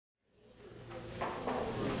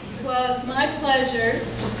pleasure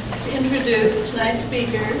to introduce tonight's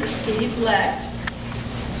speaker, Steve Lech.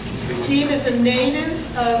 Steve is a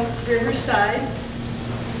native of Riverside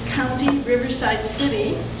County, Riverside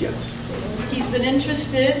City. Yes. He's been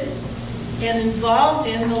interested and involved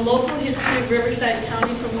in the local history of Riverside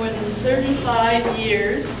County for more than 35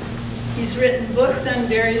 years. He's written books on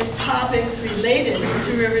various topics related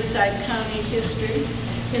to Riverside County history,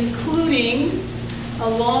 including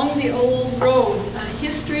Along the Old Roads, a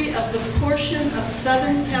history of the portion of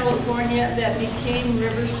Southern California that became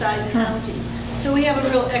Riverside County. So we have a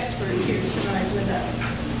real expert here tonight with us.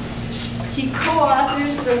 He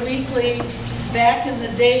co-authors the weekly Back in the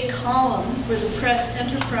Day column for the Press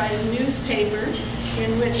Enterprise newspaper,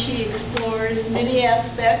 in which he explores many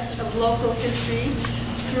aspects of local history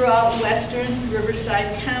throughout western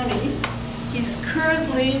Riverside County. He's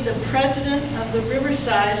currently the president of the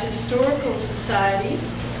Riverside Historical Society,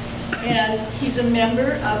 and he's a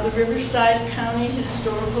member of the Riverside County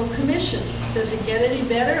Historical Commission. Does it get any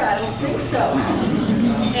better? I don't think so.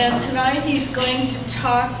 And tonight he's going to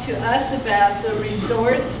talk to us about the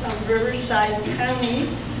resorts of Riverside County,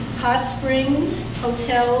 hot springs,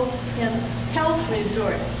 hotels, and health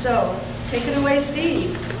resorts. So take it away,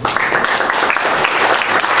 Steve.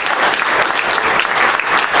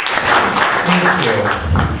 Thank you.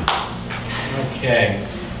 Okay.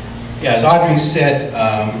 Yeah, as Audrey said,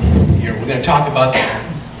 here we're going to talk about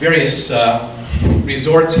various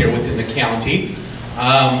resorts here within the county.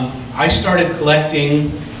 I started collecting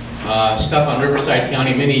stuff on Riverside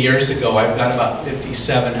County many years ago. I've got about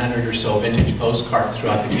 5,700 or so vintage postcards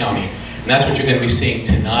throughout the county, and that's what you're going to be seeing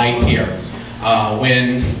tonight here.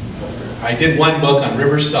 When I did one book on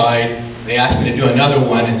Riverside, they asked me to do another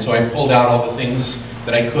one, and so I pulled out all the things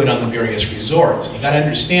that I could on the various resorts. You got to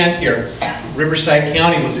understand here, Riverside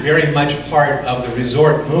County was very much part of the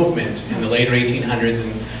resort movement in the later 1800s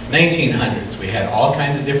and 1900s. We had all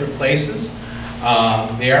kinds of different places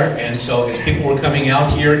there, and so as people were coming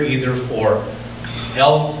out here either for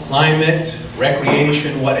health, climate,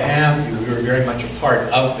 recreation, what have you, we were very much a part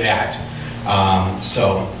of that.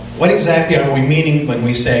 So what exactly are we meaning when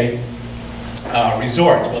we say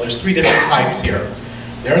resorts? Well, there's three different types here.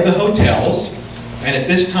 There are the hotels, and at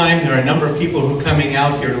this time there are a number of people who are coming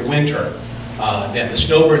out here to winter. Then the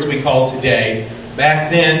snowbirds we call today,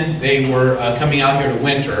 back then they were coming out here to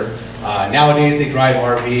winter. Nowadays they drive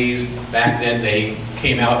RVs. Back then they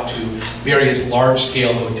came out to various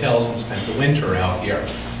large-scale hotels and spent the winter out here.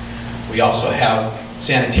 We also have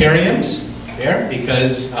sanitariums there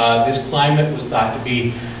because this climate was thought to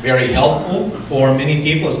be very helpful for many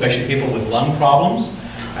people, especially people with lung problems,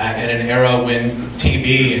 in an era when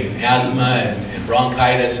TB and asthma and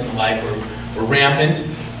bronchitis and the like were rampant.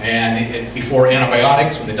 And before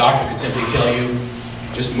antibiotics, when the doctor could simply tell you,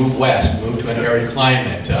 just move west, move to an arid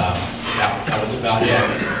climate. That was about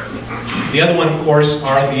it. The other one, of course,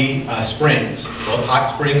 are the springs, both hot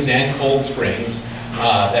springs and cold springs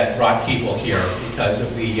that brought people here because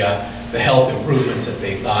of the health improvements that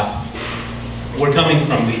they thought were coming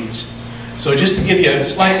from these. So just to give you a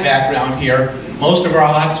slight background here, most of our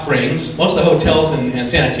hot springs, most of the hotels and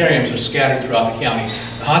sanitariums are scattered throughout the county.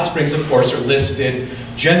 The hot springs, of course, are listed,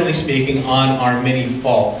 generally speaking, on our mini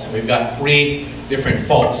faults. We've got three different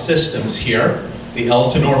fault systems here. The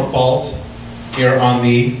Elsinore Fault here on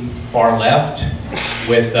the far left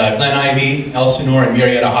with Glen Ivy, Elsinore, and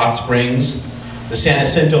Murrieta Hot Springs. The San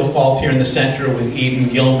Jacinto Fault here in the center with Eden,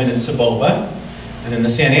 Gilman, and Saboba. And then the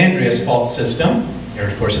San Andreas Fault system. Here,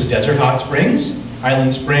 of course, is Desert Hot Springs,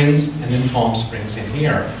 Island Springs, and then Palm Springs in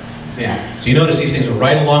here. Yeah. So you notice these things are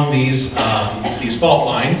right along these fault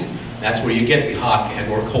lines. That's where you get the hot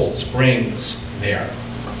and or cold springs there.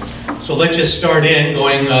 So let's just start in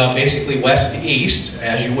going basically west to east,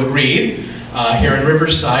 as you would read. Here in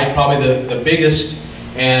Riverside, probably the biggest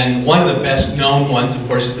and one of the best known ones, of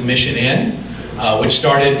course, is the Mission Inn, which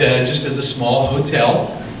started just as a small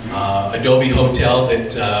hotel, adobe hotel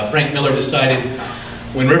that Frank Miller decided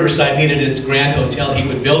when Riverside needed its grand hotel, he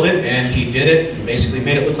would build it, and he did it, and basically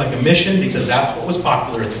made it look like a mission because that's what was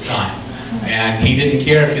popular at the time. And he didn't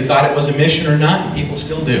care if you thought it was a mission or not, and people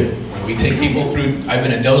still do. When we take people through, I've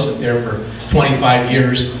been a docent there for 25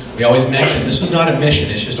 years, we always mention this was not a mission,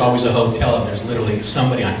 it's just always a hotel, and there's literally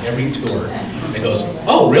somebody on every tour that goes,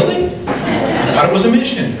 oh, really? I thought it was a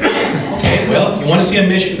mission. Okay, well, if you want to see a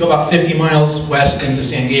mission, go about 50 miles west into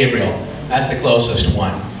San Gabriel. That's the closest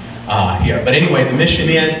one here. But anyway, the Mission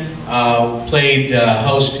Inn played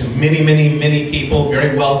host to many, many, many people,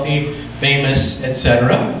 very wealthy, famous,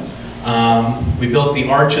 etc. We built the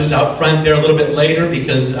arches out front there a little bit later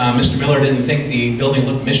because Mr. Miller didn't think the building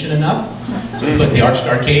looked mission enough. So we put the Arched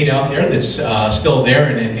Arcade out there that's still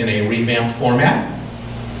there in a revamped format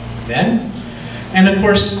then. And of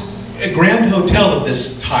course, a Grand Hotel of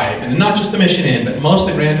this type, and not just the Mission Inn, but most of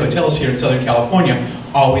the Grand Hotels here in Southern California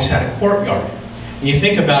always had a courtyard. And you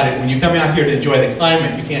think about it, when you come out here to enjoy the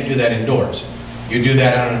climate, you can't do that indoors. You do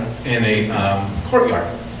that out in a courtyard.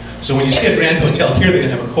 So when you see a Grand Hotel here, they're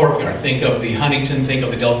going to have a courtyard. Think of the Huntington, think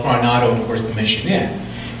of the Del Coronado, and of course the Mission Inn.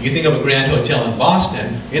 You think of a Grand Hotel in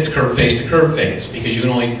Boston, it's curb face to curb face, because you can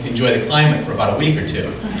only enjoy the climate for about a week or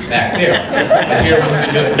two back there. But here, when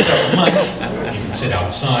we do it for several months, you can sit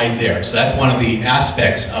outside there. So that's one of the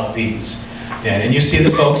aspects of these. And you see the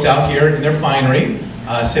folks out here in their finery,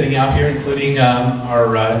 sitting out here, including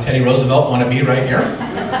our Teddy Roosevelt wannabe right here.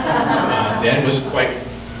 Then it was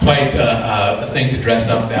quite a thing to dress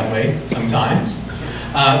up that way sometimes.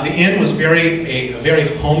 The inn was a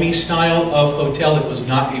very homey style of hotel. It was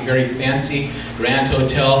not a very fancy grand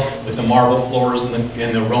hotel with the marble floors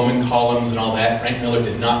and the Roman columns and all that. Frank Miller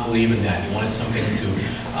did not believe in that. He wanted something to,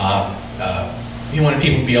 he wanted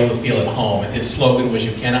people to be able to feel at home. And his slogan was,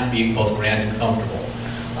 "You cannot be both grand and comfortable."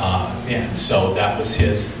 And so that was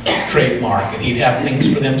his trademark. And he'd have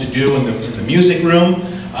things for them to do in the music room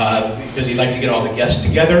because he'd like to get all the guests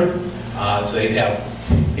together. So they'd have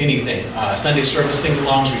anything, Sunday service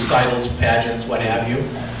sing-alongs, recitals, pageants, what have you,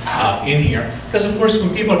 in here. Because of course,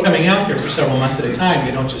 when people are coming out here for several months at a time,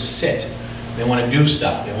 they don't just sit. They want to do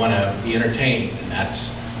stuff. They want to be entertained, and that's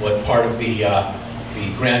what part of the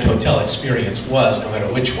Grand Hotel experience was, no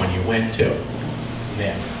matter which one you went to.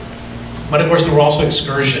 Yeah. But of course, there were also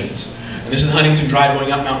excursions. And this is Huntington Drive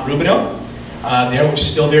going up Mount Rubidoux, there, which is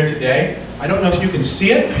still there today. I don't know if you can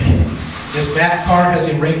see it. This back car has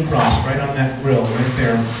a rain cross right on that grill, right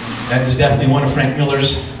there. That is definitely one of Frank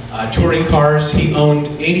Miller's touring cars. He owned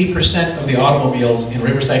 80% of the automobiles in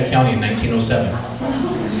Riverside County in 1907.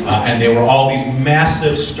 And they were all these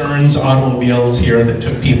massive Stearns automobiles here that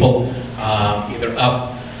took people either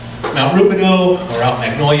up Mount Rubidoux or out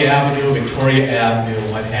Magnolia Avenue, Victoria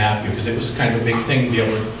Avenue, what have you, because it was kind of a big thing to be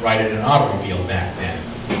able to ride in an automobile back then.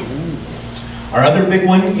 Our other big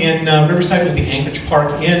one in Riverside was the Anchorage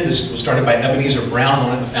Park Inn. This was started by Ebenezer Brown,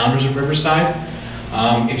 one of the founders of Riverside.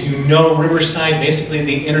 If you know Riverside, basically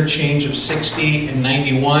the interchange of 60 and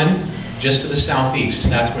 91, just to the southeast,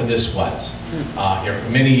 that's where this was. Here for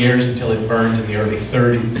many years until it burned in the early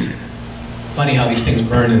 30s. Funny how these things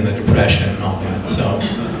burned in the Depression and all that. So,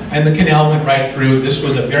 and the canal went right through. This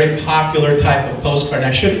was a very popular type of postcard. And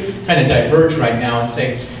I should kind of diverge right now and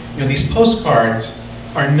say, you know, these postcards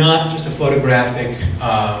are not just a photographic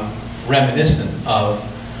reminiscent of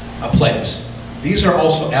a place. These are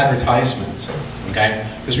also advertisements, okay?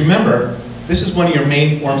 Because remember, this is one of your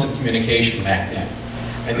main forms of communication back then.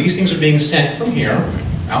 And these things are being sent from here,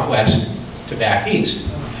 out west, to back east.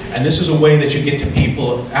 And this is a way that you get to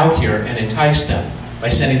people out here and entice them by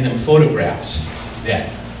sending them photographs then.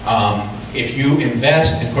 If you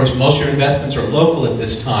invest, and of course most of your investments are local at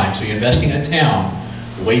this time, so you're investing in a town,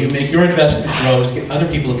 the way you make your investment grow is to get other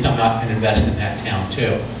people to come out and invest in that town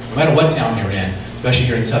too. No matter what town you're in, especially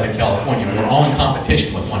here in Southern California, we're all in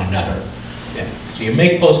competition with one another. Yeah. So you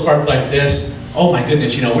make postcards like this. Oh my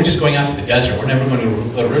goodness, you know, we're just going out to the desert. We're never going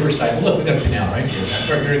to go to Riverside. Well, look, we've got a canal right here. That's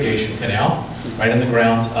our irrigation canal, right on the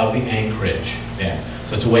grounds of the Anchorage. Yeah.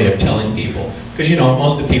 So it's a way of telling people. Because, you know,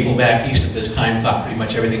 most of the people back east at this time thought pretty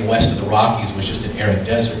much everything west of the Rockies was just an arid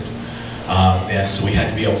desert. And so we had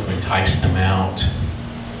to be able to entice them out.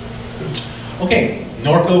 Okay,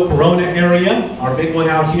 Norco Corona area, our big one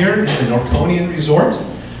out here is the Norconian Resort.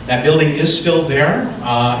 That building is still there.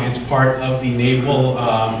 It's part of the Naval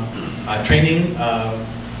Training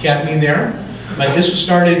Academy there. But this was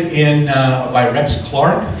started by Rex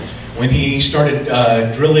Clark when he started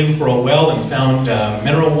drilling for a well and found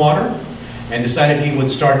mineral water and decided he would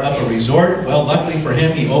start up a resort. Well, luckily for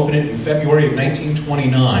him, he opened it in February of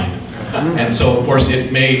 1929. And so, of course,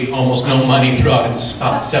 it made almost no money throughout its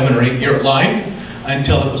about 7 or 8 year life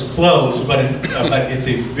until it was closed. But it's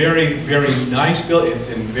a very, very nice building. It's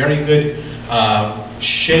in very good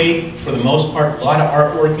shape for the most part. A lot of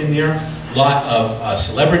artwork in there. A lot of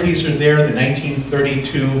celebrities are there. The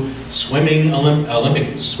 1932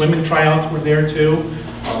 Olympic swimming tryouts were there too.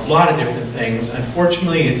 A lot of different things.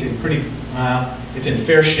 Unfortunately, it's in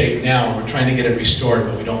fair shape now. We're trying to get it restored,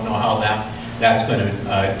 but we don't know how that's going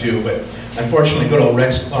to do. But unfortunately, good old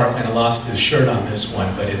Rex Clark kind of lost his shirt on this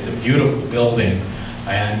one, but it's a beautiful building.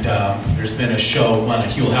 And there's been a show, one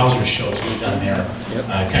of Hugh Hauser's shows we've done there,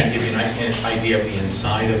 kind of give you an idea of the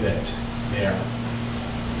inside of it there.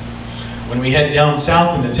 When we head down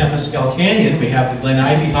south in the Temescal Canyon, we have the Glen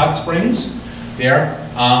Ivy Hot Springs there.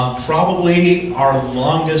 Probably our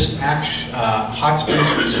longest hot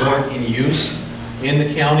springs resort in use in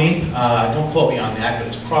the county. Don't quote me on that, but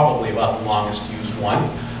it's probably about the longest used one.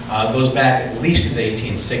 Goes back at least to the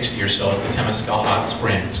 1860 or so as the Temescal Hot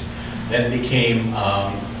Springs. Then it became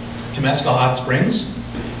Temescal Hot Springs,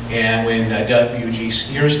 and when W.G.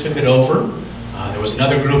 Steers took it over, there was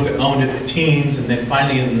another group that owned it, the Teens, and then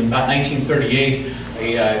finally in about 1938,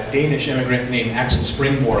 a Danish immigrant named Axel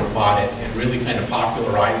Springborg bought it and really kind of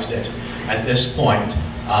popularized it at this point.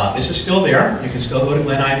 This is still there. You can still go to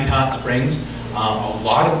Glen Ivy Hot Springs. A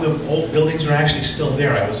lot of the old buildings are actually still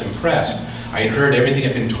there. I was impressed. I had heard everything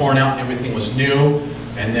had been torn out and everything was new,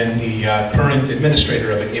 and then the current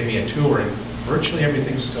administrator of it gave me a tour, and virtually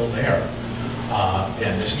everything's still there.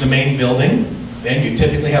 And this is the main building. Then you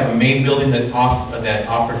typically have a main building that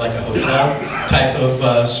offered like a hotel type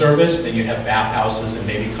of service. Then you'd have bathhouses and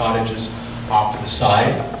maybe cottages off to the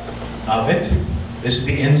side of it. This is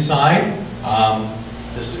the inside.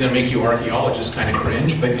 This is going to make you archaeologists kind of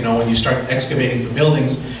cringe, but you know, when you start excavating for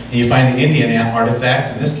buildings and you find the Indian artifacts,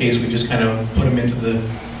 in this case we just kind of put them into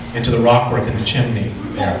the rockwork in the chimney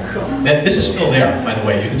there. This is still there, by the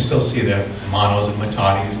way. You can still see the manos and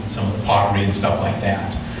matatis and some of the pottery and stuff like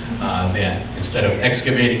that. Then, instead of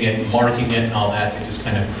excavating it and marking it and all that, they just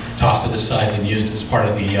kind of tossed it aside and used it as part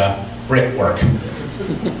of the brickwork.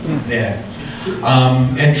 Then.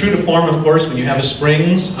 And true to form, of course, when you have a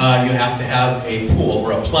springs, you have to have a pool,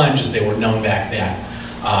 or a plunge as they were known back then.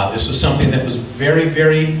 This was something that was very,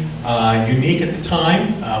 very unique at the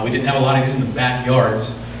time. We didn't have a lot of these in the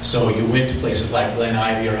backyards, so you went to places like Glen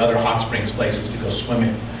Ivy or other hot springs places to go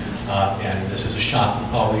swimming. And this is a shot from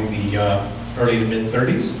probably the early to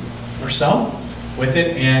mid-30s or so with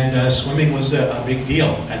it, and swimming was a big deal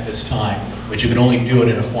at this time, but you could only do it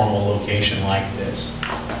in a formal location like this.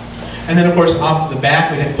 And then, of course, off to the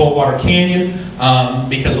back, we had Coldwater Canyon,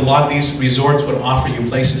 because a lot of these resorts would offer you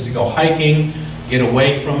places to go hiking, get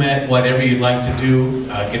away from it, whatever you'd like to do,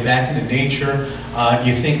 get back into nature.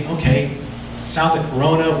 You think, okay, south of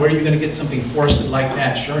Corona, where are you going to get something forested like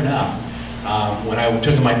that? Sure enough, when I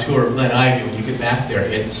took my tour of Glen Ivy, when you get back there,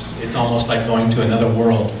 it's almost like going to another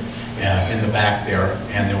world in the back there.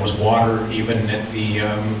 And there was water even at the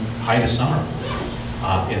height of summer.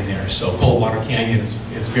 In there. So Coldwater Canyon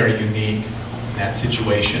is very unique in that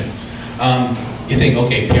situation. You think,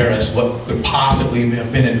 okay, Paris, what could possibly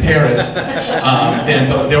have been in Paris?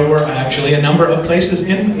 But there were actually a number of places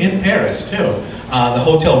in Paris too. The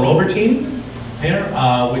Hotel Robertine there,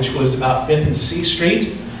 which was about 5th and C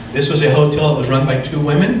Street. This was a hotel that was run by 2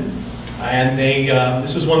 women. And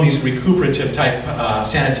this was one of these recuperative type,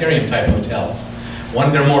 sanitarium type hotels. One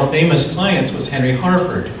of their more famous clients was Henry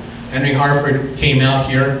Harford. Henry Harford came out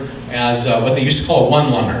here as what they used to call a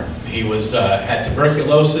one-lunger. He had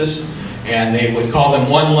tuberculosis, and they would call them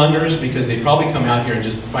one-lungers because they'd probably come out here and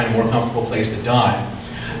just find a more comfortable place to die.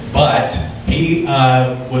 But he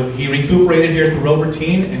recuperated here at the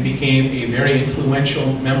Robertine and became a very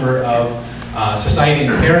influential member of society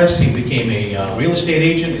in Paris. He became a real estate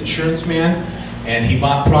agent, insurance man, and he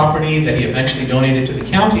bought property that he eventually donated to the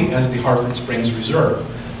county as the Harford Springs Reserve,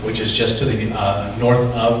 which is just to the north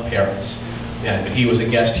of Paris. And he was a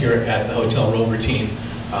guest here at the Hotel Robertine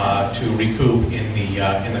to recoup in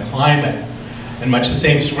the climate. And much the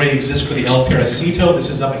same story exists for the El Parisito. This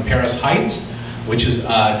is up in Paris Heights, which is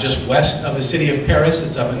just west of the city of Paris.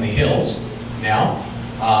 It's up in the hills now.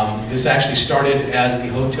 This actually started as the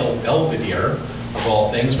Hotel Belvedere, of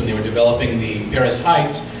all things, when they were developing the Paris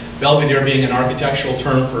Heights. Belvedere being an architectural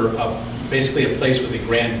term for basically a place with a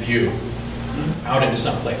grand view out into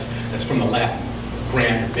some place. That's from the Latin,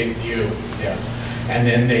 grand, big view there. And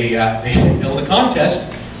then they held a contest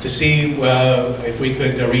to see if we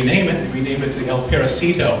could rename it. They renamed it the El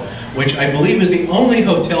Parisito, which I believe is the only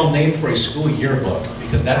hotel named for a school yearbook,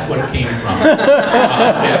 because that's what it came from.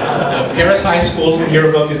 The Paris High School's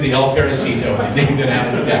yearbook is the El Parisito. They named it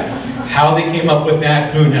after that. How they came up with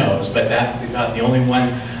that, who knows? But that's the only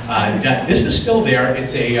one. This is still there.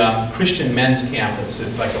 It's a Christian men's campus.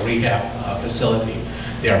 It's like a rehab facility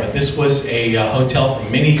there. But this was a hotel for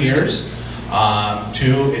many years.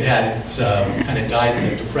 It had its kind of died in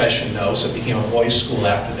the Depression though, so it became a boys' school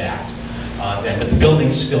after that. But the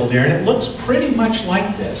building's still there, and it looks pretty much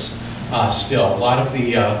like this still. A lot of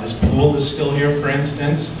the this pool is still here, for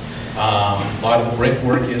instance. A lot of the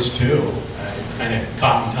brickwork is too. It's kind of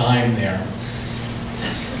caught in time there.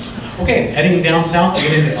 Okay, heading down south, we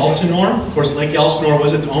get into Elsinore. Of course, Lake Elsinore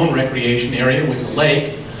was its own recreation area with the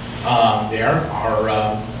lake. There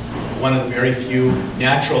are one of the very few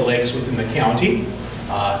natural lakes within the county.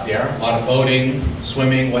 There, a lot of boating,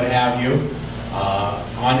 swimming, what have you.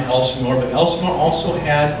 on Elsinore, but Elsinore also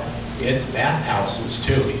had its bathhouses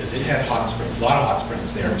too, because it had hot springs, a lot of hot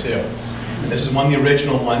springs there too. And this is one of the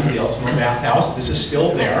original ones, the Elsinore bathhouse. This is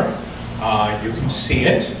still there. You can see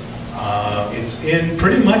it. It's in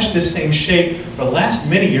pretty much the same shape. For the last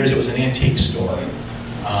many years, it was an antique store.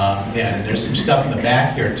 And there's some stuff in the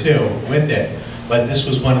back here too with it. But this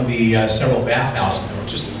was one of the several bathhouses. There were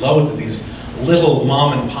just loads of these little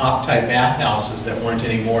mom and pop type bathhouses that weren't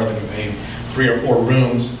any more than maybe 3 or 4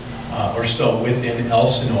 rooms or so within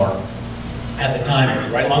Elsinore. At the time, it was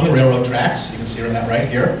right along the railroad tracks. You can see that right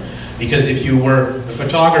here. Because if you were the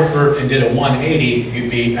photographer and did a 180, you'd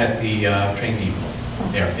be at the train depot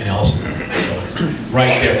there in Elsinore. So it's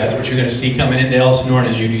right there. That's what you're going to see coming into Elsinore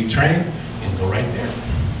as you do train, and go right there,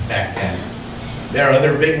 back then. Their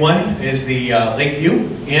other big one is the Lakeview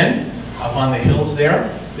Inn up on the hills there.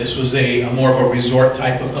 This was a more of a resort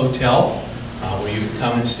type of hotel where you could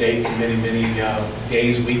come and stay for many, many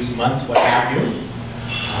days, weeks, months, what have you.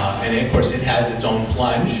 And of course, it had its own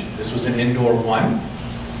plunge. This was an indoor one.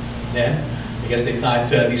 Then, I guess they thought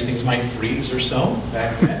these things might freeze or so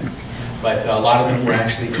back then. But a lot of them were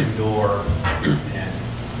actually indoor.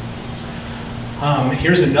 And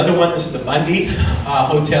here's another one. This is the Bundy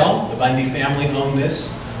Hotel. The Bundy family owned this.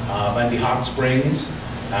 Bundy Hot Springs.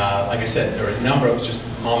 Like I said, there are a number of just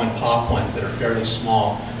mom and pop ones that are fairly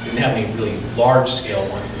small. Didn't have any really large scale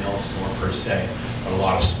ones in Elsinore per se, but a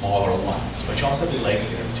lot of smaller ones. But you also have the lake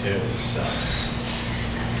there too. So.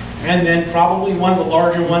 And then probably one of the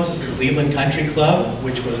larger ones is the Cleveland Country Club,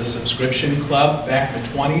 which was a subscription club back in the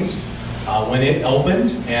 20s when it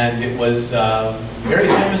opened. And it was very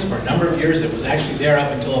famous for a number of years. It was actually there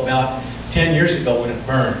up until about 10 years ago when it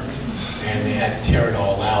burned. And they had to tear it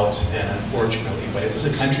all out then, unfortunately. But it was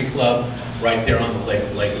a country club right there on the lake.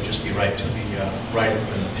 The lake would just be right to the right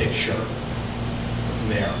in the picture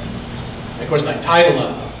there. And of course, the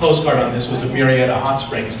title postcard on this was a Marietta Hot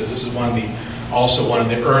Springs, because this is also one of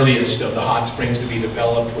the earliest of the hot springs to be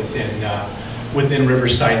developed within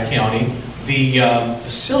Riverside County. The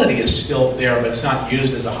facility is still there, but it's not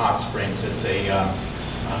used as a hot springs. It's a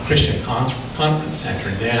Christian conference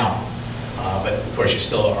center now. But of course, you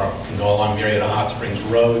still can go along Marietta Hot Springs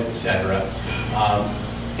Road, etc.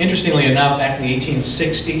 Interestingly enough, back in the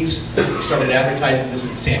 1860s, they started advertising this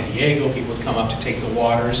in San Diego. People would come up to take the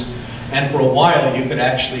waters. And for a while, you could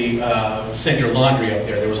actually send your laundry up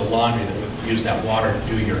there. There was a laundry that would use that water to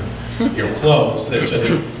do your clothes. So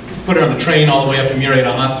they put it on the train all the way up to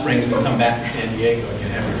Marietta Hot Springs and then come back to San Diego and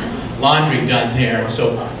you'd have your laundry done there.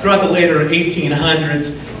 So throughout the later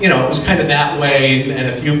 1800s, you know, it was kind of that way and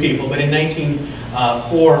a few people. But in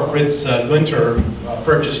 1904, Fritz Gunter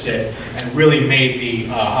purchased it and really made the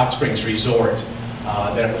Hot Springs Resort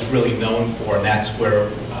that it was really known for. And that's where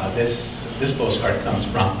this postcard comes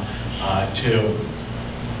from. Too.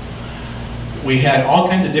 We had all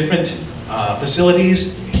kinds of different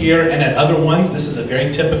facilities here and at other ones. This is a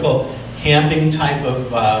very typical camping type of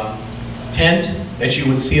tent that you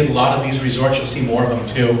would see at a lot of these resorts. You'll see more of them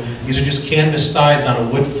too. These are just canvas sides on a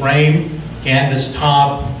wood frame, canvas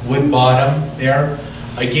top, wood bottom there.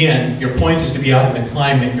 Again, your point is to be out in the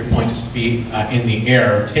climate, your point is to be in the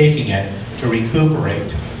air, taking it to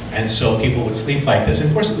recuperate. And so people would sleep like this. And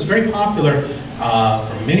of course, it was very popular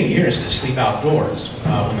for many years to sleep outdoors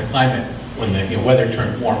when the weather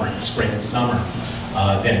turned warmer in the spring and summer.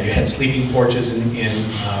 Then you had sleeping porches in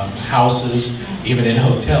houses, even in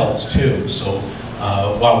hotels too. So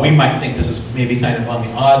while we might think this is maybe kind of on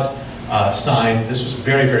the odd side, this was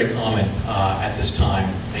very, very common at this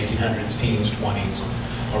time, 1900s, teens, 20s,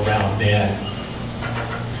 around then.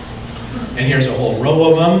 And here's a whole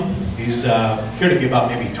row of them. These appear to be about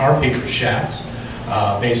maybe tar paper shacks,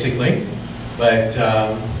 basically. But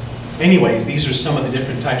anyways, these are some of the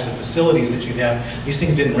different types of facilities that you'd have. These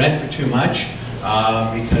things didn't rent for too much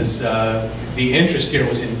because the interest here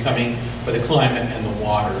was in coming for the climate and the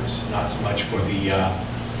waters, not so much for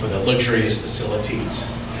the luxurious facilities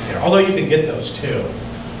there. Although you could get those too,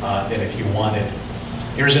 then if you wanted.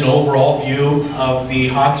 Here's an overall view of the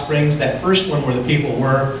hot springs. That first one where the people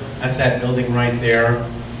were, that's that building right there.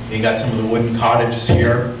 You got some of the wooden cottages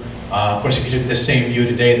here. Of course, if you took the same view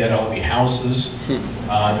today, that'd all be houses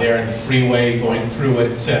there in the freeway going through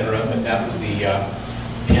it, etc. But that was the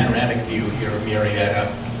panoramic view here of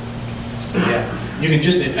Marietta. Yeah, you can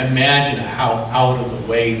just imagine how out of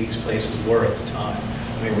the way these places were at the time.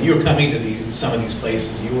 I mean, when you were coming to some of these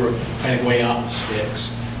places, you were kind of going out in the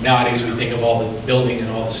sticks. Nowadays, we think of all the building and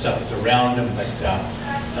all the stuff that's around them, but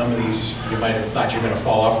some of these, you might have thought you were going to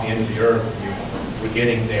fall off the end of the earth when you were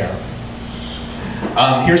getting there.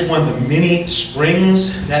 Here's one of the mini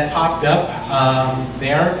springs that popped up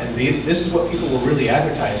there, and this is what people were really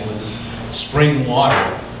advertising, was this spring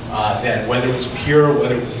water. That whether it was pure,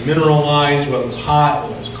 whether it was mineralized, whether it was hot,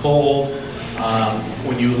 whether it was cold.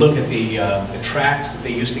 When you look at the tracts that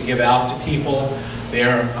they used to give out to people,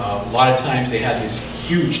 there a lot of times they had this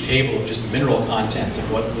huge table of just mineral contents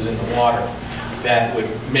of what was in the water that would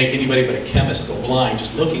make anybody but a chemist go blind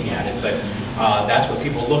just looking at it. But that's what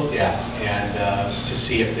people looked at, and to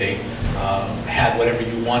see if they had whatever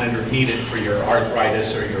you wanted or needed for your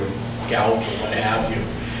arthritis or your gout or what have you.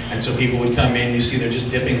 And so people would come in, you see they're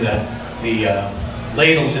just dipping the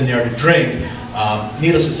ladles in there to drink.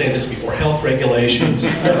 Needless to say, this is before health regulations.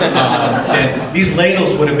 And these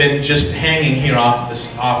ladles would have been just hanging here off the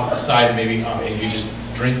side, maybe, and you just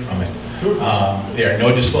drink from it. There are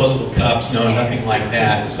no disposable cups, nothing like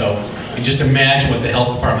that. So you just imagine what the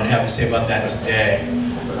health department have to say about that today.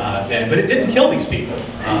 But it didn't kill these people.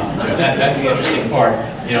 That's the interesting part.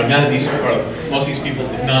 None of these, or most of these people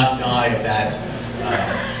did not die of that,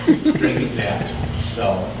 drinking that.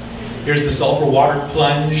 So here's the sulfur water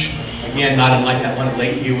plunge. Again, not unlike that one at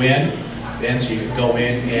Lake UN. Then, so you can go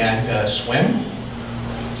in and swim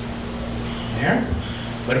there.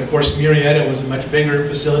 But of course, Murrieta was a much bigger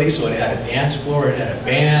facility, so it had a dance floor, it had a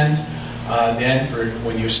band. Then for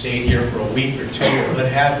when you stayed here for a week or two or what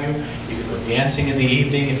have you, you could go dancing in the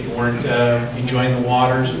evening if you weren't enjoying the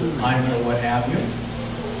waters or the climate or what have you.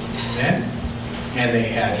 Then, and they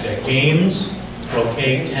had games,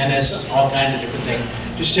 croquet, tennis, all kinds of different things.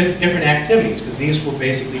 Just different activities, because these were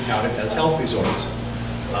basically touted as health resorts.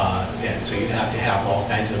 And so you'd have to have all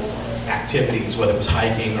kinds of activities, whether it was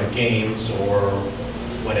hiking or games or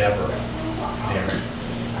whatever there.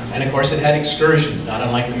 And of course it had excursions, not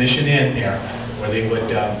unlike the Mission Inn there, where they would,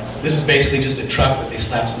 this is basically just a truck that they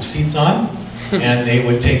slapped some seats on, and they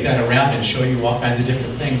would take that around and show you all kinds of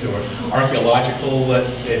different things. There were archaeological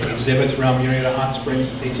exhibits around Murrieta Hot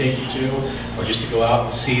Springs that they take you to, or just to go out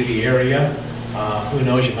and see the area. Who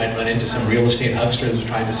knows, you might run into some real estate hucksters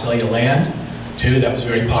trying to sell you land, too. That was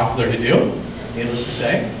very popular to do, needless to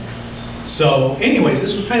say. So anyways,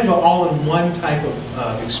 this was kind of an all-in-one type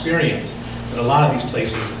of experience that a lot of these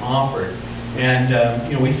places offered. And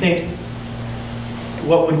we think,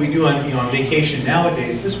 what would we do on vacation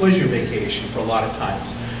nowadays? This was your vacation for a lot of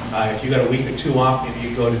times. If you got a week or two off, maybe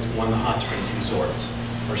you go to one of the hot springs resorts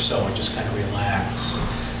or so and just kind of relax.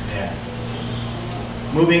 Yeah.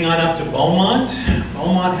 Moving on up to Beaumont.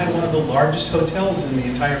 Beaumont had one of the largest hotels in the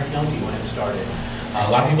entire county when it started.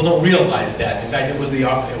 A lot of people don't realize that. In fact, it was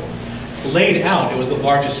laid out, it was the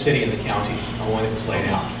largest city in the county when it was laid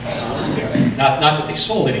out. Not that they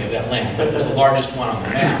sold any of that land, but it was the largest one on the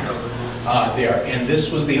maps there. And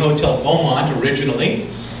this was the Hotel Beaumont originally,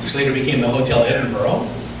 which later became the Hotel Edinburgh.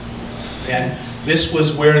 And this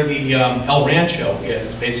was where the El Rancho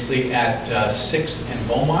is, basically at 6th and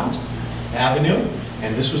Beaumont Avenue.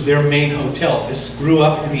 And this was their main hotel. This grew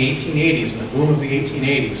up in the 1880s, in the boom of the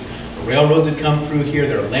 1880s. The railroads had come through here,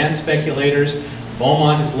 there are land speculators.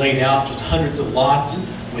 Beaumont is laid out, just hundreds of lots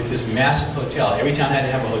with this massive hotel. Every town had to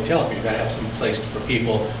have a hotel because you've got to have some place for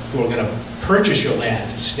people who are going to purchase your land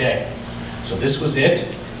to stay. So this was it.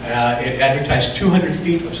 It advertised 200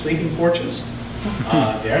 feet of sleeping porches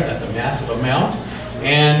there. That's a massive amount.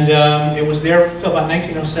 And it was there until about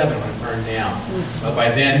 1907 when it burned down. By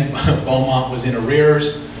then, Beaumont was in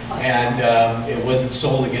arrears, and it wasn't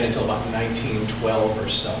sold again until about 1912 or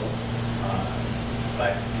so.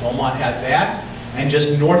 But Beaumont had that, and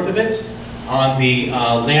just north of it, on the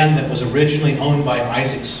land that was originally owned by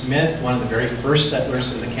Isaac Smith, one of the very first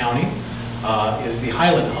settlers in the county, is the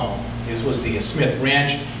Highland Home. This was the Smith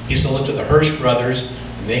Ranch. He sold it to the Hirsch brothers,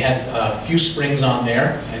 and they had a few springs on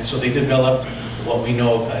there, and so they developed what we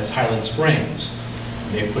know of as Highland Springs.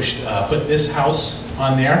 They put this house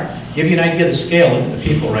on there. Give you an idea of the scale. Look at the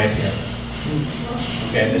people right here.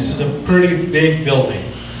 Okay, this is a pretty big building.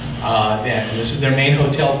 And this is their main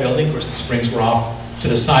hotel building. Of course, the springs were off to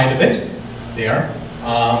the side of it there.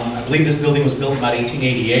 I believe this building was built about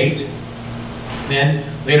 1888. Then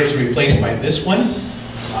later it was replaced by this one,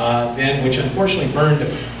 which unfortunately burned a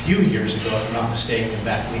few years ago, if I'm not mistaken,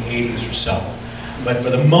 back in the 80s or so. But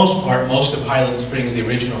for the most part, most of Highland Springs, the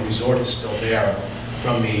original resort, is still there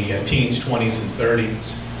from the teens, 20s, and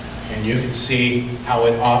 30s. And you can see how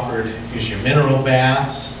it offered, here's your mineral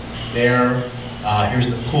baths there. Here's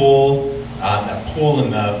the pool. That pool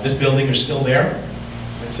and this building are still there,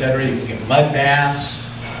 etc. You can get mud baths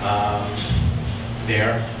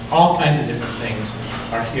there. All kinds of different things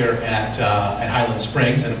are here at Highland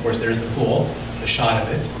Springs. And of course, there's the pool, the shot of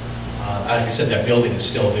it. Like I said, that building is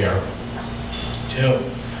still there too.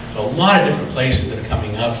 So a lot of different places that are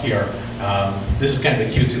coming up here. This is kind of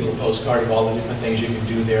a cutesy little postcard of all the different things you can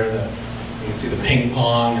do there. You can see the ping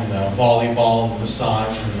pong and the volleyball and the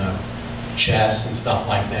massage and the chess and stuff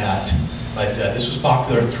like that. But this was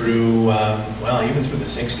popular through, well, even through the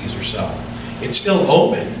 60s or so. It's still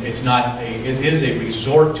open. It's not it is a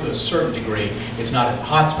resort to a certain degree. It's not a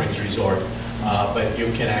hot springs resort, but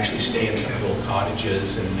you can actually stay in some of the old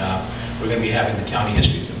cottages, and we're going to be having the County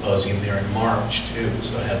History Symposium there in March too,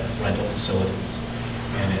 so it has rental facilities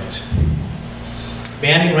in it.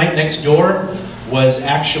 Banning, right next door, was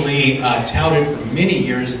actually touted for many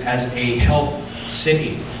years as a health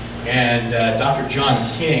city. And Dr. John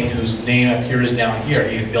King, whose name appears down here,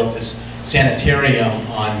 he had built this sanitarium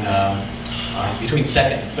on between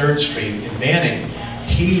 2nd and 3rd Street in Banning.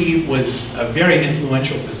 He was a very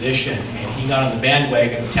influential physician, and he got on the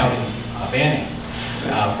bandwagon of touting Banning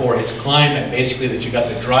for its climate. Basically, that you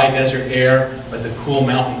got the dry desert air, but the cool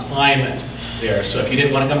mountain climate there. So if you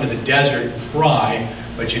didn't want to come to the desert and fry,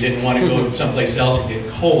 but you didn't want to go someplace else and get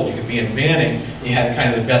cold, you could be in Banning. You had kind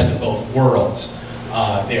of the best of both worlds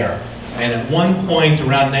there. And at one point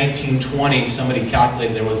around 1920, somebody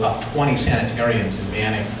calculated there were about 20 sanitariums in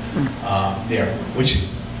Banning there, which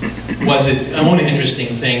was its own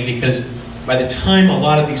interesting thing, because by the time a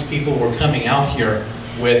lot of these people were coming out here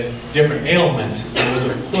with different ailments, there was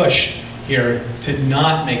a push here to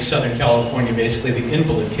not make Southern California basically the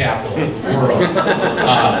invalid capital of the world.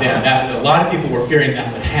 A lot of people were fearing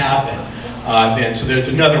that would happen. So there's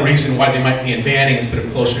another reason why they might be in Banning instead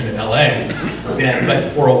of closer to LA.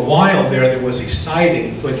 But for a while there was a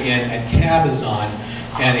siding put in at Cabazon,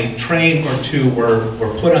 and a train or two were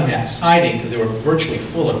put on that siding because they were virtually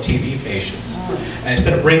full of TB patients. And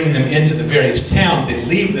instead of bringing them into the various towns, they'd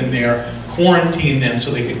leave them there, quarantine them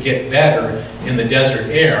so they could get better in the desert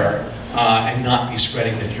air and not be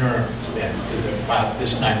spreading the germs then. Because by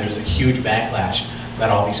this time there's a huge backlash about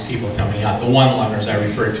all these people coming out. The one-liners I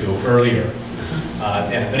referred to earlier.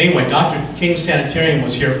 But anyway, Dr. King's Sanitarium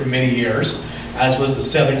was here for many years, as was the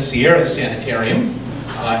Southern Sierra Sanitarium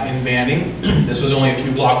in Banning. This was only a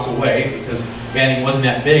few blocks away because Banning wasn't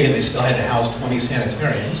that big and they still had to house 20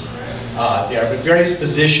 sanitariums there. But various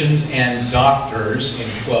physicians and doctors, in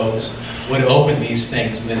quotes, would open these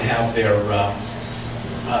things and then have their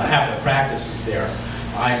practices there.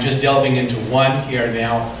 I'm just delving into one here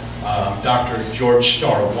now. Dr. George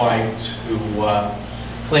Starr White, who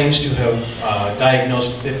claims to have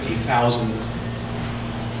diagnosed 50,000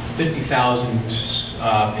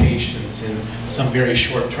 patients in some very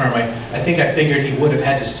short term. I think I figured he would have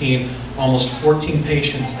had to see almost 14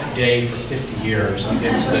 patients a day for 50 years to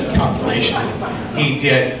get to the calculation that he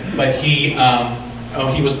did. But he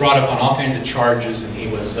was brought up on all kinds of charges, and he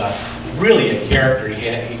was really a character.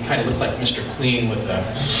 He kind of looked like Mr. Clean with a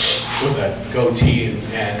goatee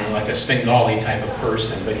and like a Svengali type of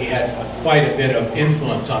person, but he had quite a bit of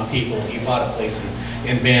influence on people. He bought a place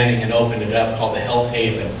in Banning and opened it up called the Health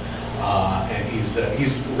Haven, and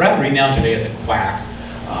he's rather renowned today as a quack,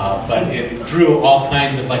 but it drew all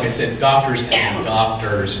kinds of, like I said, doctors and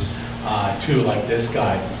doctors too, like this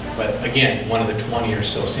guy. But again, one of the 20 or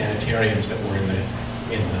so sanitariums that were in the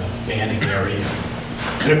Banning area.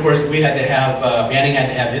 And of course, we had to have, Banning had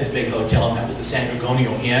to have its big hotel, and that was the San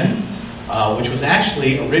Gregonio Inn, which was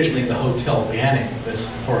actually originally the Hotel Banning, this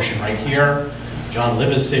portion right here. John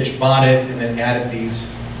Liversidge bought it and then added these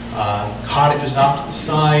cottages off to the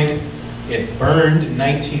side. It burned in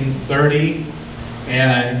 1930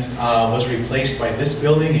 and was replaced by this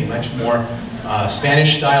building, a much more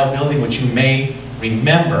Spanish-style building, which you may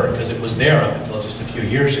remember because it was there up until just a few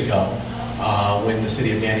years ago when the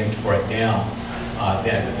city of Banning tore it down.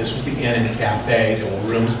 Then, but this was the inn and cafe. There were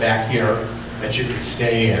rooms back here that you could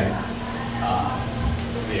stay in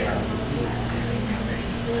there.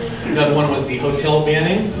 Another one was the Hotel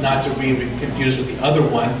Banning, not to be confused with the other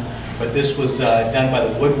one, but this was done by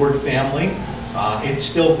the Woodward family. It's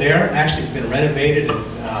still there. Actually, it's been renovated,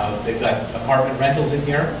 and they've got apartment rentals in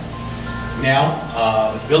here now.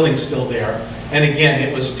 The building's still there. And again,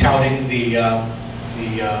 it was touting the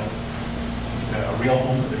real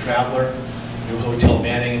home for the traveler. Hotel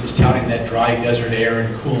Banning. It was touting that dry desert air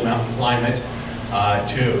and cool mountain climate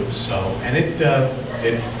too. So, and it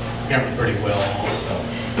did apparently pretty well also.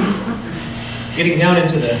 Getting down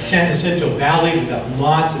into the San Jacinto Valley, we've got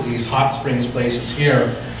lots of these hot springs places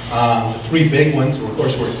here. The three big ones, of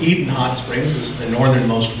course, were Eden Hot Springs. This is the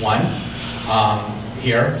northernmost one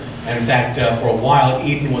here. And in fact, for a while,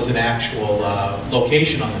 Eden was an actual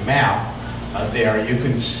location on the map there. You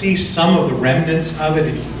can see some of the remnants of it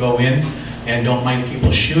if you go in and don't mind people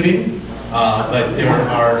shooting. But there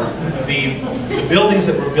are the buildings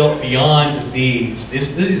that were built beyond these.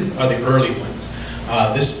 These are the early ones.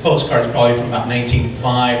 This postcard is probably from about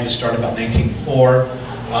 1905. This started about 1904.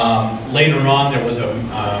 Later on, there was a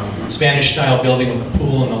Spanish-style building with a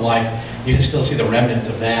pool and the like. You can still see the remnants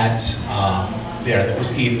of that there. That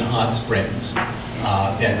was Eden Hot Springs.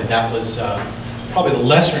 Then, but that was probably the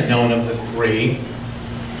lesser known of the three.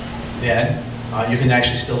 Then you can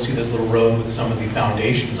actually still see this little road with some of the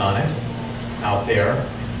foundations on it out there.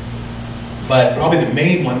 But probably the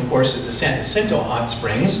main one, of course, is the San Jacinto Hot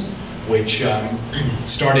Springs, which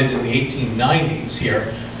started in the 1890s here.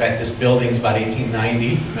 In fact, this building's about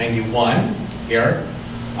 1890, 91 here.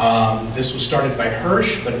 This was started by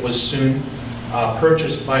Hirsch, but it was soon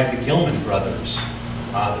purchased by the Gilman brothers.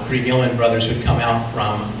 The three Gilman brothers who had come out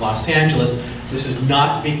from Los Angeles. This is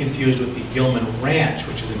not to be confused with the Gilman Ranch,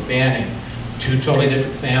 which is in Banning. Two totally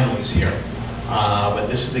different families here. But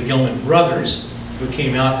this is the Gilman brothers who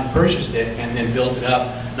came out and purchased it and then built it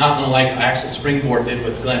up, not unlike Axel Springboard did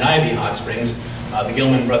with Glen Ivy Hot Springs. The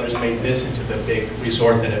Gilman brothers made this into the big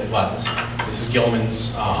resort that it was. This is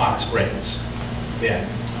Gilman's Hot Springs. Then,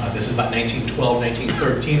 this is about 1912,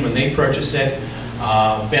 1913 when they purchased it.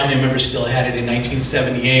 Family members still had it in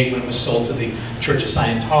 1978 when it was sold to the Church of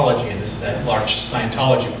Scientology, and this is that large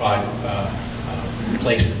Scientology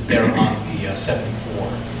place that's there on the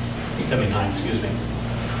 79, excuse me.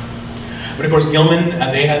 But of course, Gilman,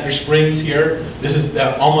 they had their springs here. This is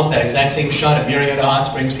almost that exact same shot at Marietta Hot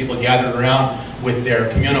Springs. People gathered around with their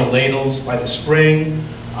communal ladles by the spring.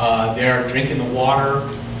 They're drinking the water,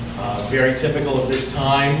 very typical of this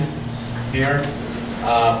time here.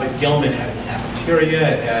 But Gilman had a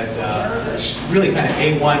cafeteria. It had really kind of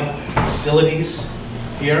A1 facilities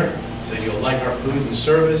here. So you'll like our food and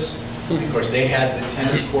service. And of course, they had the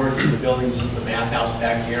tennis courts in the buildings. This is the bathhouse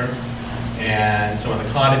back here. And some of the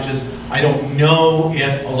cottages. I don't know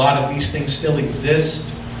if a lot of these things still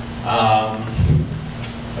exist. I've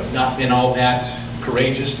not been all that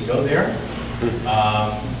courageous to go there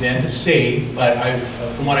then to see, but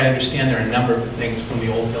from what I understand, there are a number of things from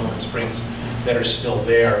the old Gilman Springs that are still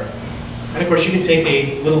there. And of course, you can take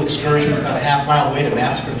a little excursion about a half-mile away to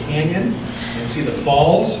Massacre Canyon and see the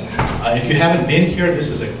falls. If you haven't been here, this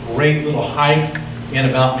is a great little hike in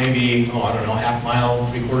about maybe, I don't know, half mile,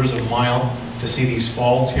 3/4 of a mile to see these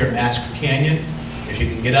falls here at Massacre Canyon. If you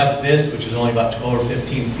can get up this, which is only about 12 or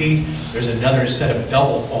 15 feet, there's another set of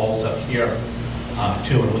double falls up here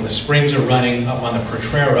too. And when the springs are running up on the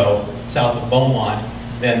Potrero, south of Beaumont,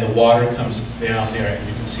 then the water comes down there and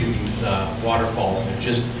you can see these waterfalls. They're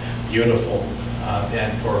just beautiful.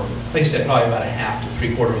 Then for, like I said, probably about a half to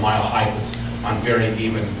 3/4 mile hike. It's on very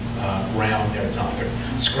even ground there. It's not like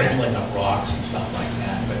they're scrambling up rocks and stuff like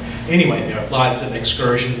that. But anyway, there are lots of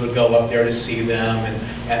excursions would go up there to see them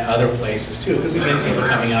and other places too. Because again, people are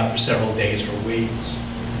coming out for several days or weeks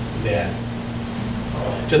then.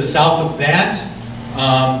 To the south of that,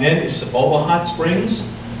 then is Saboba Hot Springs.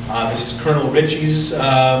 This is Colonel Ritchie's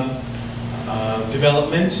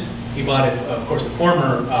development. He bought, of course, the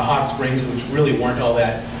former hot springs, which really weren't all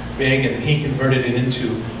that big, and he converted it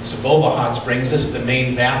into Saboba Hot Springs. This is the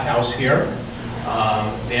main bathhouse here.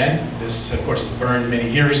 Then, this, of course, was burned many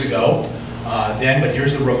years ago. But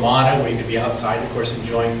here's the Ramada, where you can be outside, of course,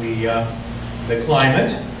 enjoying the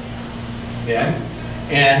climate. Then,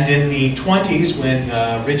 and in the 20s, when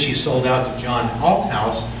Ritchie sold out to John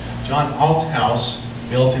Althouse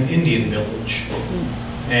built an Indian village.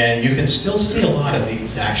 And you can still see a lot of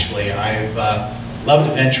these, actually. I've loved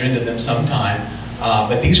to venture into them sometime.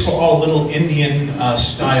 But these were all little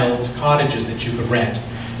Indian-styled cottages that you could rent.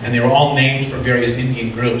 And they were all named for various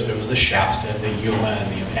Indian groups. There was the Shasta, the Yuma,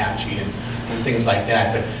 and the Apache, and things like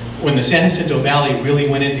that. But when the San Jacinto Valley really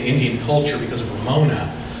went into Indian culture because of Ramona,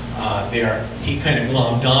 he kind of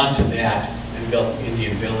glommed onto that and built the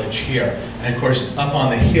Indian village here. And of course, up on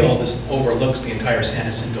the hill, this overlooks the entire San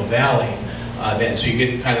Jacinto Valley. So you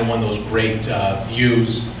get kind of one of those great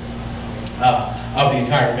views of the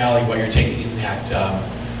entire valley while you're taking in that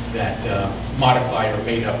modified or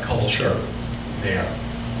made up culture there.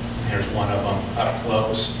 There's one of them up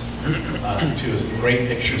close. Two great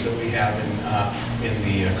pictures that we have in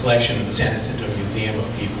the collection of the San Jacinto Museum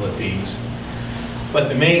of people at these. But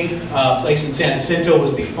the main place in San Jacinto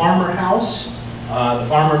was the Farmer House. The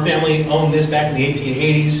Farmer family owned this back in the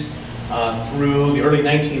 1880s. Through the early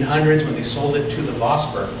 1900s when they sold it to the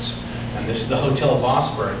Vosbergs. And this is the Hotel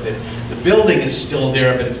Vosberg. The building is still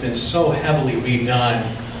there, but it's been so heavily redone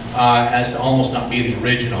as to almost not be the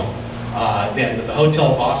original. But the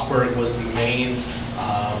Hotel Vosberg was the main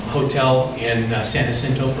hotel in San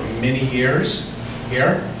Jacinto for many years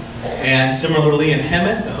here. And similarly in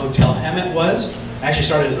Hemet, the Hotel Hemet was. Actually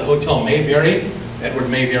started as the Hotel Mayberry. Edward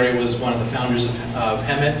Mayberry was one of the founders of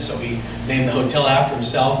Hemet, so he named the hotel after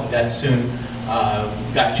himself, but that soon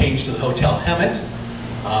got changed to the Hotel Hemet.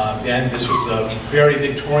 And this was a very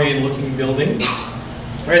Victorian-looking building,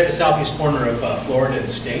 right at the southeast corner of Florida and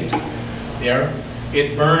State there.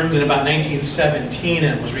 It burned in about 1917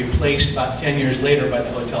 and was replaced about 10 years later by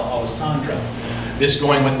the Hotel Alessandro. This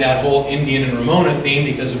going with that whole Indian and Ramona theme,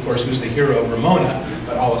 because of course who's the hero of Ramona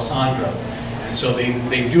but Alessandro. And so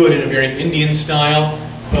they do it in a very Indian style,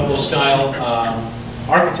 Pueblo style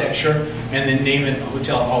architecture, and then name it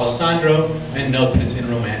Hotel Alessandro, and note that it's in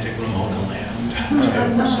romantic Ramona land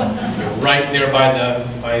too. So you're right there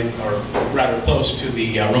or rather close to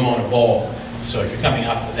the Ramona Bowl. So if you're coming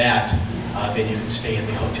out for that, then you can stay in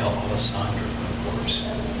the Hotel Alessandro, of course.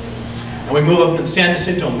 And we move up to the San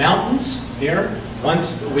Jacinto Mountains here.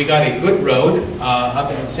 Once we got a good road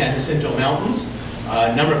up in the San Jacinto Mountains,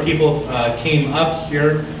 a number of people came up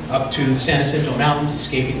here, up to the San Jacinto Mountains,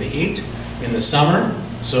 escaping the heat in the summer.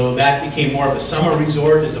 So that became more of a summer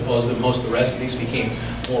resort as opposed to most of the rest of these became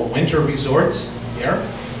more winter resorts here.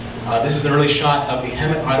 This is an early shot of the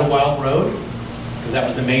Hemet Idlewild Road, because that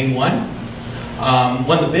was the main one.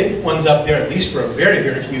 One of the big ones up there, at least for a very,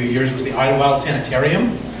 very few years, was the Idlewild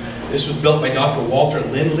Sanitarium. This was built by Dr. Walter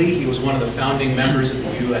Lindley. He was one of the founding members of the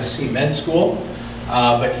USC Med School.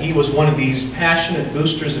 But he was one of these passionate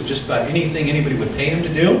boosters of just about anything anybody would pay him to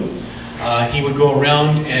do. He would go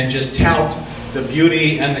around and just tout the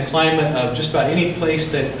beauty and the climate of just about any place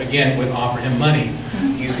that, again, would offer him money.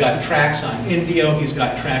 He's got tracks on Indio, he's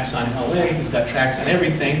got tracks on LA, he's got tracks on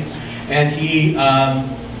everything. And he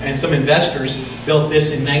and some investors built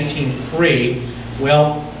this in 1903.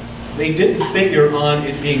 Well, they didn't figure on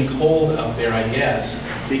it being cold up there, I guess,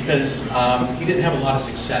 because he didn't have a lot of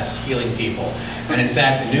success healing people. And in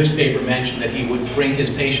fact, the newspaper mentioned that he would bring his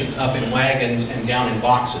patients up in wagons and down in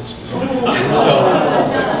boxes. And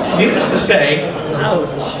so, needless to say,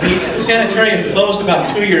 the sanitarium closed about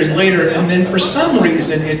 2 years later, and then for some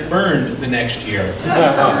reason it burned the next year.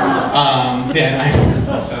 I'm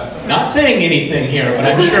not saying anything here, but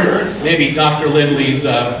I'm sure maybe Dr. Lindley's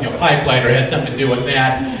pipe lighter had something to do with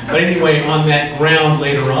that. But anyway, on that ground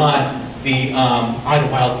later on, the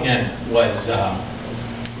Idlewild Inn was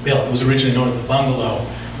built. It was originally known as the Bungalow,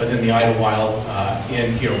 but then the Idlewild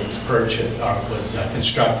Inn here was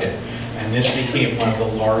constructed, and this became one of the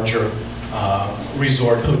larger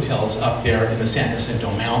resort hotels up there in the San Jacinto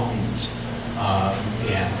Mountains.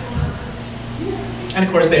 And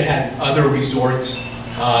of course, they had other resorts.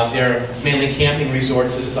 They're mainly camping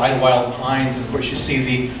resorts. This is Idlewild Pines, and of course, you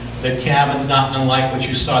see the cabins, not unlike what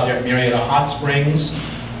you saw there at Marietta Hot Springs.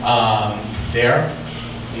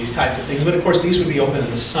 These types of things, but of course these would be open in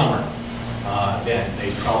the summer. Then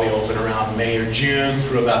they'd probably open around May or June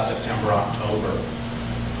through about September, October.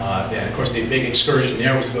 Then of course the big excursion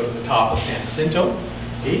there was to go to the top of San Jacinto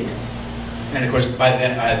Peak. And of course by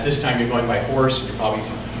then, at this time you're going by horse, and you're probably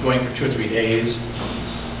going for 2 or 3 days.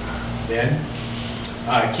 Then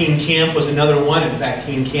Keene Camp was another one. In fact,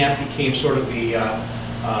 Keene Camp became sort of the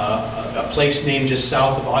a place named just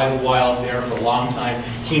south of Idlewild there for a long time.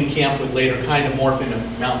 Keene Camp would later kind of morph into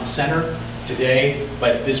Mountain Center today,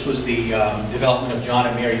 but this was the development of John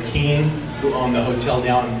and Mary Keene, who owned the hotel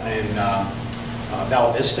down in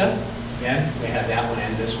Val Vista. Again, they had that one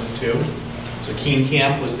and this one too. So Keene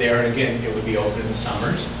Camp was there, and again, it would be open in the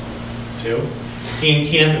summers too. Keene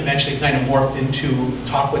Camp eventually kind of morphed into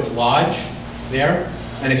Tockwitz Lodge there.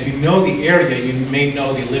 And if you know the area, you may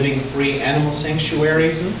know the Living Free Animal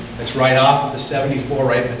Sanctuary that's right off of the 74,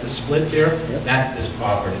 right at the split there. Yep. That's this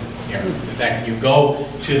property here. In fact, when you go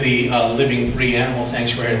to the Living Free Animal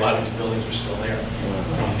Sanctuary, a lot of these buildings are still there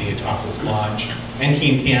from the Tockwitz Lodge and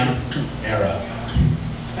Keene Camp era.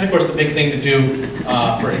 And of course, the big thing to do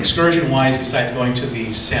for excursion-wise, besides going to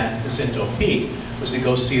the San Jacinto Peak, was to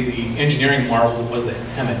go see the engineering marvel that was the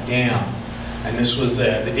Hemet Dam. And this was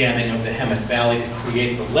the damming of the Hemet Valley to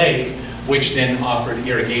create the lake, which then offered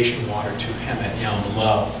irrigation water to Hemet down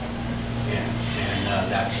below. And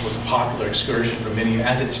that was a popular excursion for many,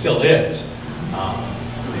 as it still is.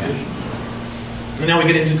 And now we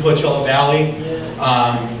get into Coachella Valley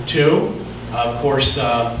too. Of course,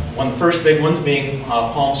 one of the first big ones being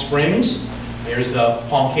Palm Springs. There's the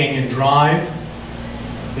Palm Canyon Drive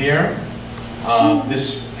there.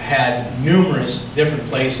 This had numerous different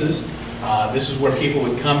places. This is where people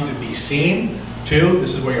would come to be seen, too.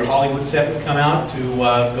 This is where your Hollywood set would come out to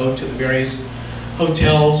go to the various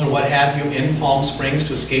hotels or what have you in Palm Springs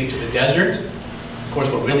to escape to the desert. Of course,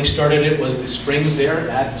 what really started it was the springs there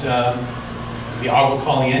at the Agua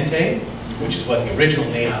Caliente which is what the original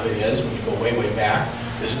name of it is when you go way, way back.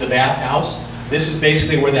 This is the bathhouse. This is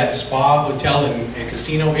basically where that spa, hotel, and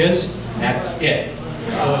casino is. That's it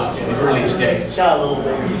in the earliest days. It's got a little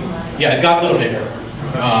bigger. Yeah, it got a little bigger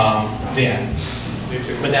then.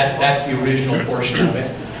 But that's the original portion of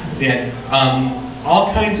it. Then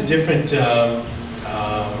all kinds of different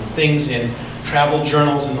things in travel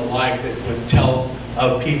journals and the like that would tell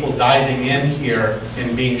of people diving in here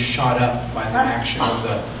and being shot up by the action of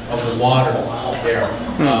the water there.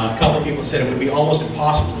 A couple of people said it would be almost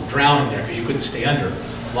impossible to drown in there because you couldn't stay under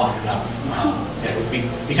long enough. And it would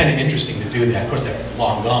be kind of interesting to do that. Of course, they're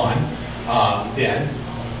long gone then.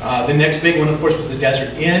 The next big one, of course, was the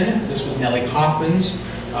Desert Inn. This was Nellie Kaufman's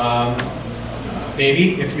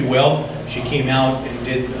baby, if you will. She came out and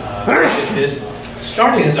did this.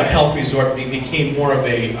 Starting as a health resort, it became more of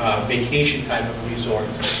a vacation type of resort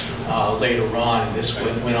later on, and this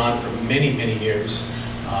went on for many, many years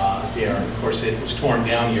there. Of course, it was torn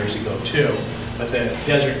down years ago too, but the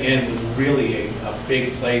Desert Inn was really a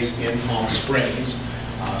big place in Palm Springs.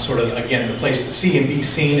 Sort of, again, the place to see and be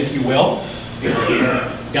seen, if you will.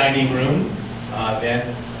 The dining room.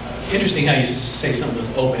 Then, interesting how you say something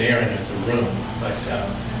with open air and it's a room, but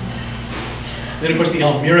then of course the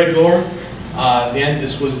El Mirador. Then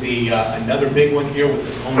this was the another big one here with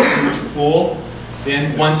its own huge pool.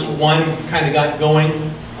 Then once one kind of got going,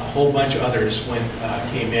 a whole bunch of others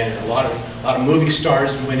came in. A lot of movie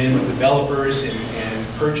stars went in with developers and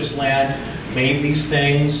purchased land, made these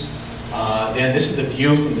things. Then this is the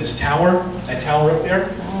view from this tower. That tower up there,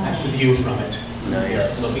 that's the view from it. Nice.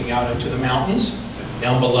 You're looking out into the mountains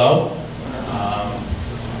down below.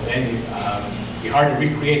 And it'd be hard to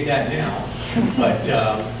recreate that now, but.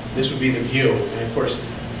 This would be the view, and of course,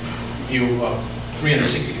 view of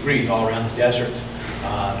 360 degrees all around the desert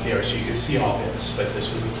there, so you could see all this. But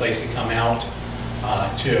this was the place to come out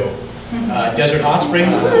to. Desert Hot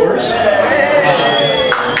Springs, of course.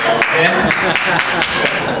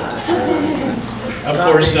 Of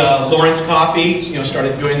course, Lawrence Coffee,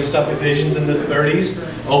 started doing the subdivisions in the 30s.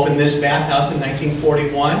 Opened this bathhouse in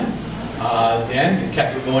 1941. Then it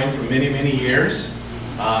kept it going for many, many years.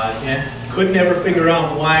 And could never figure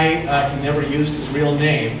out why he never used his real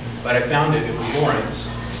name, but I found it was Lawrence.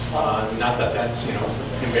 Not that that's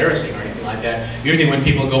embarrassing or anything like that. Usually when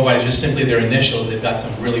people go by just simply their initials, they've got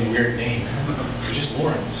some really weird name. It's just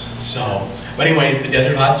Lawrence. So, but anyway, the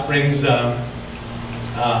Desert Hot Springs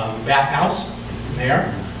bathhouse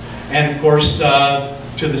there, and of course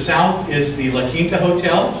to the south is the La Quinta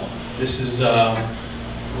Hotel. This is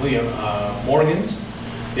William Morgan's.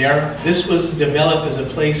 There, this was developed as a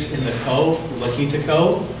place in the cove, La Quinta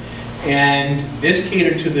Cove, and this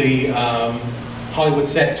catered to the Hollywood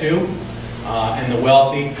set too, and the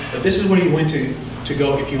wealthy. But this is where you went to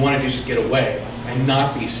go if you wanted to just get away and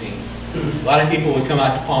not be seen. A lot of people would come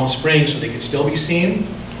out to Palm Springs so they could still be seen.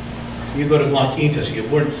 You go to La Quinta so you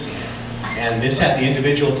weren't seen. And this had the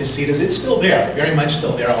individual casitas. It's still there, very much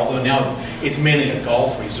still there, although now it's mainly a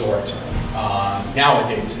golf resort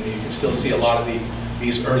nowadays, and you can still see a lot of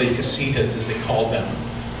these early casitas, as they called them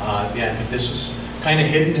then. But this was kind of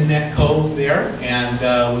hidden in that cove there, and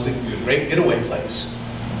was a great getaway place.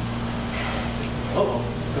 Uh-oh,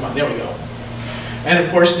 come on, there we go. And of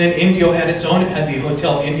course, then Indio had its own. It had the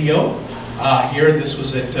Hotel Indio. Here, this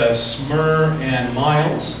was at Smyrna and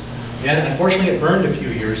Miles. And unfortunately, it burned a few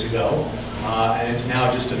years ago, and it's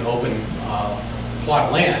now just an open plot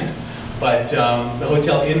of land. But the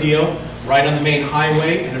Hotel Indio, right on the main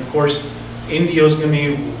highway, and of course, Indio is going to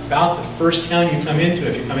be about the first town you come into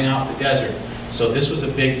if you're coming off the desert. So this was a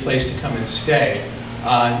big place to come and stay.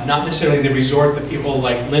 Not necessarily the resort that people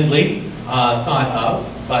like Lindley thought of,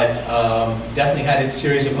 but definitely had its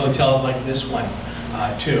series of hotels like this one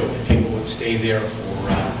too. And people would stay there for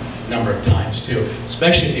a number of times too,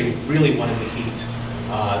 especially if they really wanted the heat.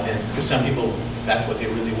 Because some people, that's what they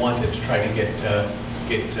really wanted, to try to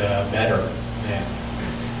get better. Yeah.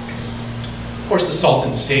 Of course, the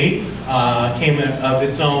Salton Sea came of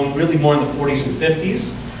its own really more in the 40s and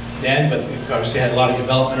 50s then, but of course they had a lot of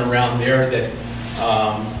development around there that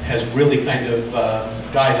has really kind of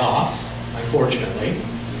died off, unfortunately.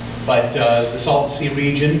 But the Salton Sea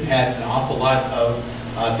region had an awful lot of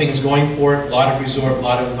things going for it, a lot of resort, a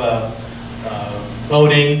lot of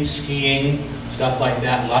boating, skiing, stuff like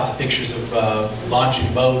that, lots of pictures of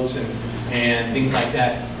launching boats and things like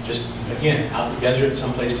that. Just, again, out in the desert,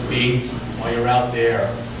 someplace to be while you're out there.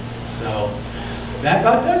 So that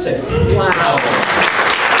about does it. Wow. So,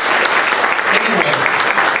 anyway,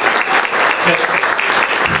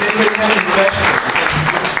 does anybody have any questions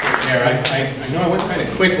there? I know I went kind of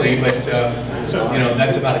quickly, but you know,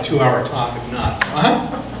 that's about a 2-hour talk if not. So,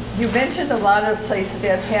 You mentioned a lot of places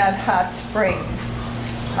that had hot springs.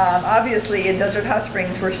 Obviously, in Desert Hot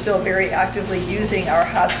Springs, we're still very actively using our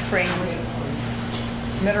hot springs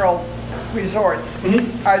mineral resorts.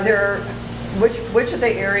 Are there, which of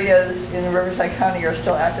the areas in Riverside County are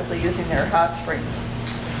still actively using their hot springs?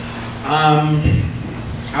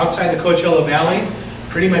 Outside the Coachella Valley,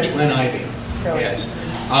 pretty much Glen Ivy. Really? Yes.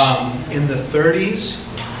 In the 30s,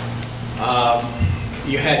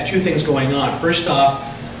 you had two things going on. First off,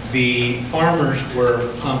 the farmers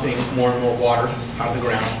were pumping more and more water out of the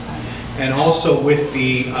ground. And also with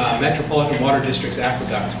the Metropolitan Water District's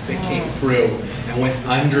aqueduct that came through and went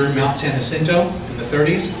under Mount San Jacinto in the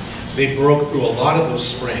 30s, they broke through a lot of those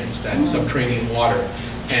springs, that subterranean water,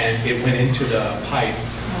 and it went into the pipe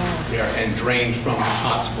there and drained from these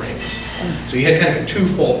hot springs. So you had kind of a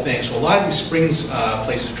twofold thing. So a lot of these springs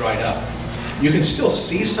places dried up. You can still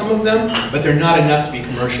see some of them, but they're not enough to be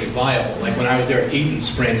commercially viable. Like when I was there at Eaton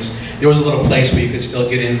Springs, there was a little place where you could still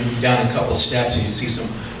get in down a couple of steps and you'd see some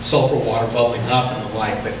sulfur water bubbling up and the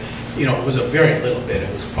like, but you know, it was a very little bit.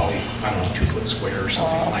 It was probably, I don't know, 2 foot square or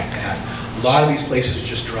something like that. A lot of these places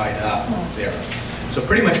just dried up there. So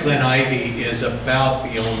pretty much Glen Ivy is about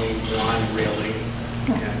the only one really.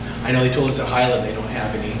 And I know they told us at Highland they don't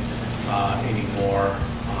have any anymore.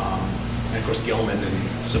 And of course Gilman and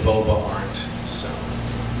Saboba aren't, so.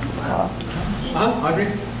 Audrey?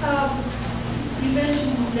 You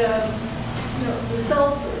mentioned the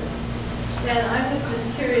sulfur, and I was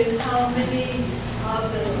just curious how many of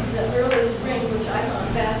the early springs, which I found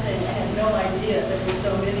fascinating, I had no idea there were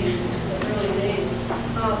so many in the early days.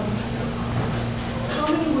 How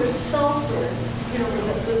many were sulfur,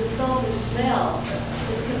 with the sulfur smell,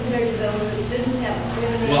 as compared to those that didn't have?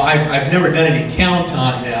 Well, I've never done any count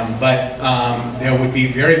on them, but there would be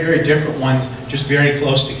very, very different ones just very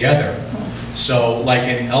close together. So like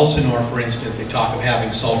in Elsinore, for instance, they talk of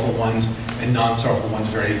having sulfur ones and non-sulfur ones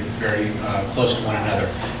very, very close to one another.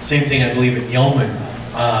 Same thing, I believe, at Gilman.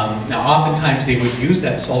 Now, oftentimes they would use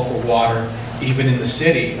that sulfur water even in the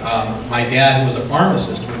city. My dad, who was a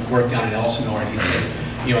pharmacist, would work down in Elsinore, and he said,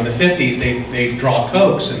 in the 50s, they'd draw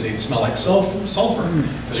Cokes and they'd smell like sulfur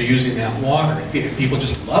because they're using that water. People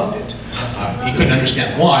just loved it. He couldn't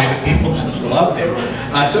understand why, but people just loved it.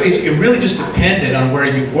 So it really just depended on where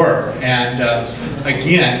you were. And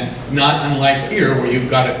again, not unlike here, where you've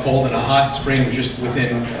got a cold and a hot spring just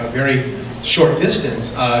within a very short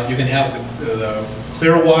distance, you can have the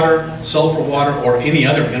clear water, sulfur water, or any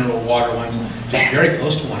other mineral water ones just very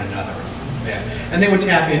close to one another. Yeah. And they would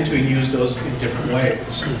tap into and use those in different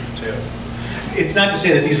ways, too. It's not to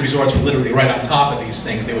say that these resorts were literally right on top of these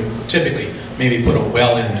things. They would typically maybe put a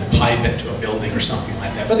well in and pipe it to a building or something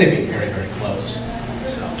like that, but they'd be very, very close.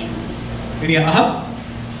 So, any,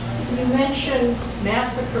 You mentioned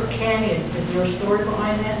Massacre Canyon. Is there a story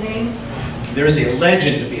behind that name? There's a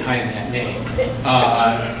legend behind that name,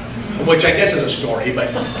 which I guess is a story,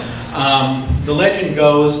 but the legend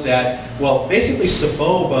goes that, well, basically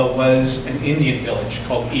Saboba was an Indian village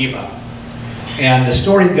called Eva. And the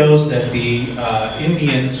story goes that the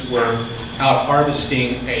Indians were out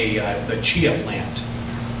harvesting the chia plant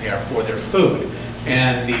there for their food.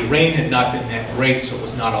 And the rain had not been that great, so it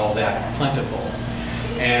was not all that plentiful.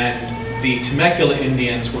 And the Temecula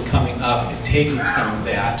Indians were coming up and taking some of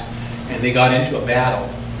that, and they got into a battle.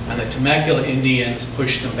 And the Temecula Indians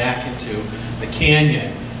pushed them back into the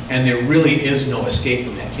canyon, and there really is no escape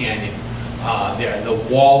from that canyon. The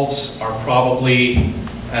walls are probably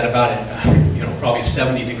at about probably a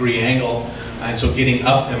 70-degree angle, and so getting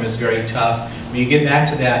up them is very tough. When you get back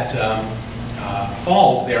to that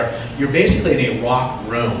falls there, you're basically in a rock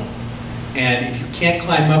room, and if you can't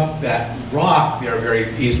climb up that rock there very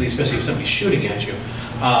easily, especially if somebody's shooting at you,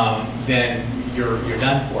 then you're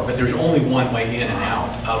done for. But there's only one way in and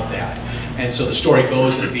out of that. And so the story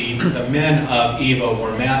goes that the men of Eva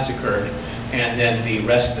were massacred, and then the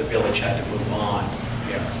rest of the village had to move on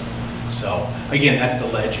there. So again, that's the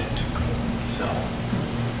legend. So,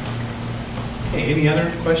 okay, any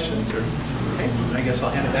other questions? Or, okay, I guess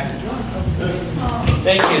I'll hand it back to John.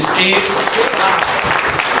 Thank you, Steve.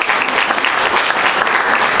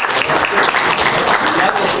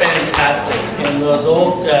 That was fantastic. And those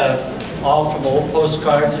old, all from old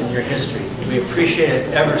postcards and your history. We appreciate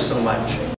it ever so much.